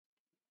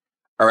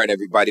All right,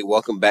 everybody,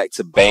 welcome back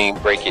to Bain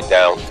Break It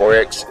Down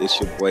Forex. It's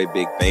your boy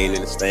Big Bain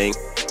in this thing.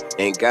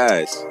 And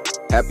guys,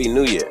 Happy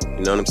New Year.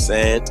 You know what I'm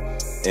saying?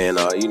 And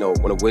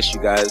want to wish you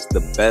guys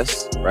the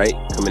best, right?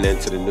 Coming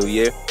into the new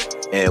year.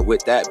 And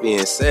with that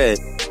being said,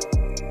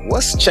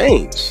 what's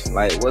changed?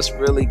 Like, what's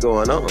really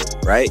going on,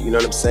 right? You know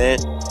what I'm saying?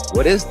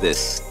 What is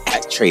this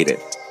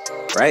ActTrader,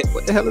 right?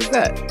 What the hell is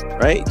that,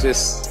 right?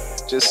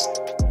 Just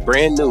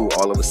brand new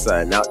all of a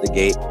sudden out the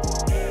gate,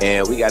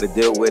 and we got to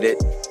deal with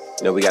it.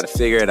 You know, we got to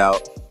figure it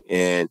out,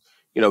 and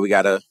we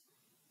got to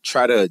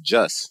try to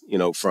adjust,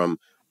 from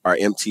our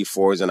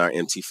MT4s and our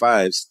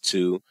MT5s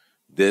to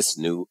this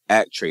new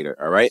ActTrader.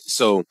 All right,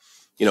 so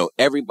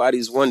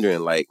everybody's wondering,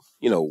 like,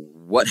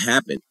 what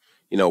happened?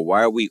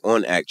 Why are we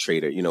on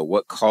ActTrader?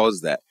 What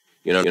caused that?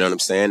 You know what I'm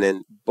saying?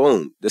 And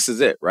boom, this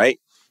is it,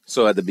 right?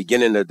 So at the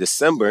beginning of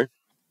December,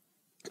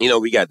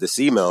 we got this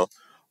email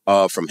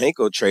from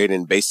Trade,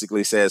 and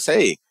basically says,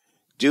 hey,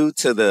 due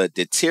to the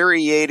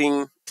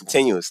deteriorating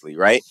continuously,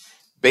 right?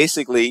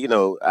 Basically,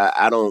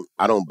 I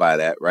don't buy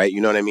that, right?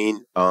 You know what I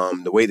mean?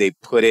 The way they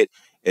put it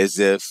is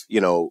if,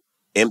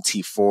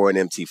 MT4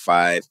 and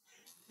MT5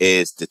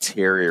 is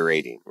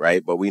deteriorating,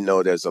 right? But we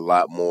know there's a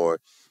lot more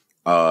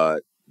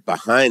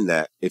behind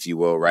that, if you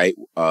will, right?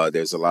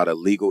 There's a lot of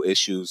legal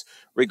issues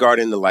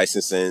regarding the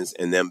licensings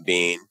and them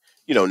being,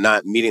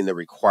 not meeting the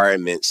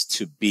requirements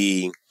to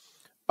be,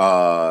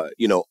 on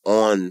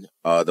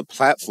the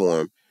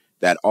platform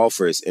that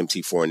offers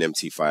MT4 and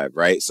MT5,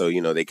 right? So,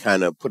 they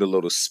kind of put a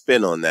little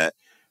spin on that,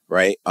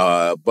 right?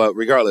 But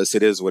regardless,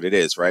 it is what it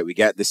is, right? We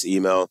got this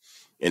email,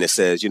 and it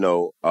says,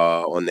 on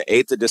the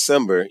 8th of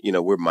December,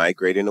 we're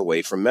migrating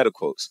away from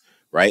medicals,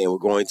 right? And we're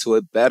going to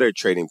a better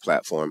trading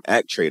platform,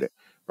 ActTrader,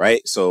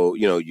 right? So,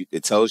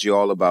 it tells you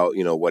all about,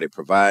 what it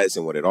provides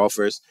and what it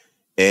offers.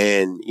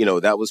 And,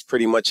 that was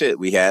pretty much it.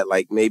 We had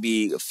like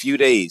maybe a few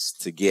days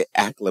to get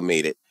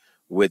acclimated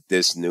with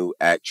this new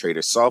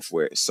ActTrader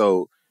software.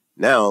 So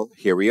now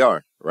here we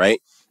are,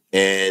 right?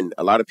 And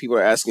a lot of people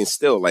are asking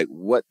still, like,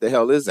 what the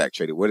hell is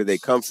ActTrader? Where did they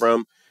come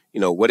from?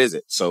 What is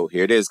it? So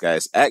here it is,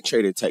 guys.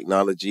 ActTrader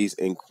Technologies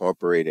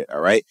Incorporated, all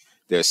right?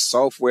 They're a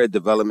software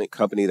development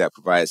company that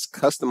provides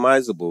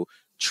customizable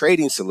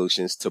trading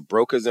solutions to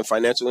brokers and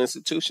financial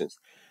institutions.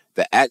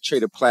 The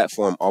ActTrader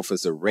platform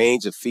offers a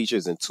range of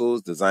features and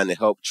tools designed to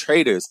help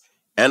traders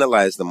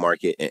analyze the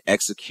market and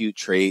execute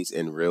trades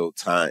in real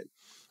time.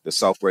 The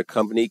software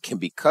company can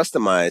be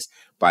customized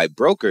by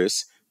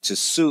brokers to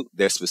suit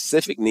their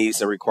specific needs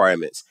and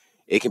requirements.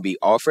 It can be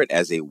offered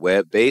as a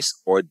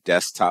web-based or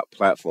desktop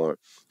platform.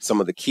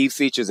 Some of the key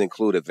features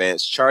include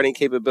advanced charting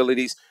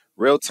capabilities,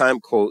 real-time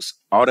quotes,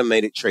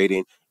 automated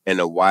trading, and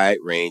a wide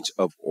range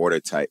of order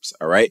types.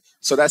 All right.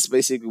 So that's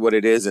basically what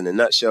it is in a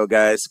nutshell,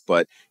 guys.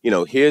 But,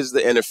 here's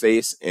the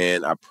interface,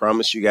 and I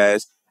promise you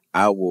guys,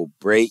 I will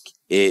break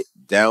it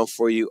down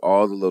for you,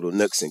 all the little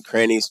nooks and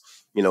crannies,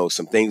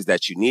 some things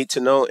that you need to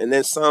know, and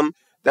then some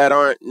that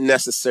aren't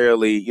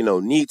necessarily,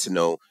 need to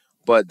know,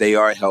 but they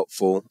are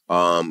helpful,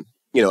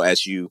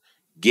 as you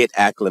get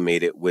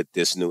acclimated with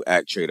this new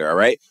ActTrader. All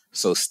right.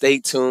 So stay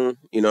tuned.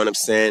 You know what I'm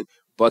saying?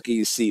 Buckle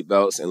your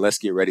seatbelts, and let's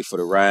get ready for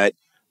the ride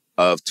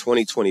of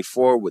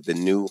 2024 with the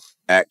new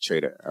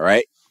ActTrader. All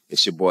right.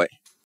 It's your boy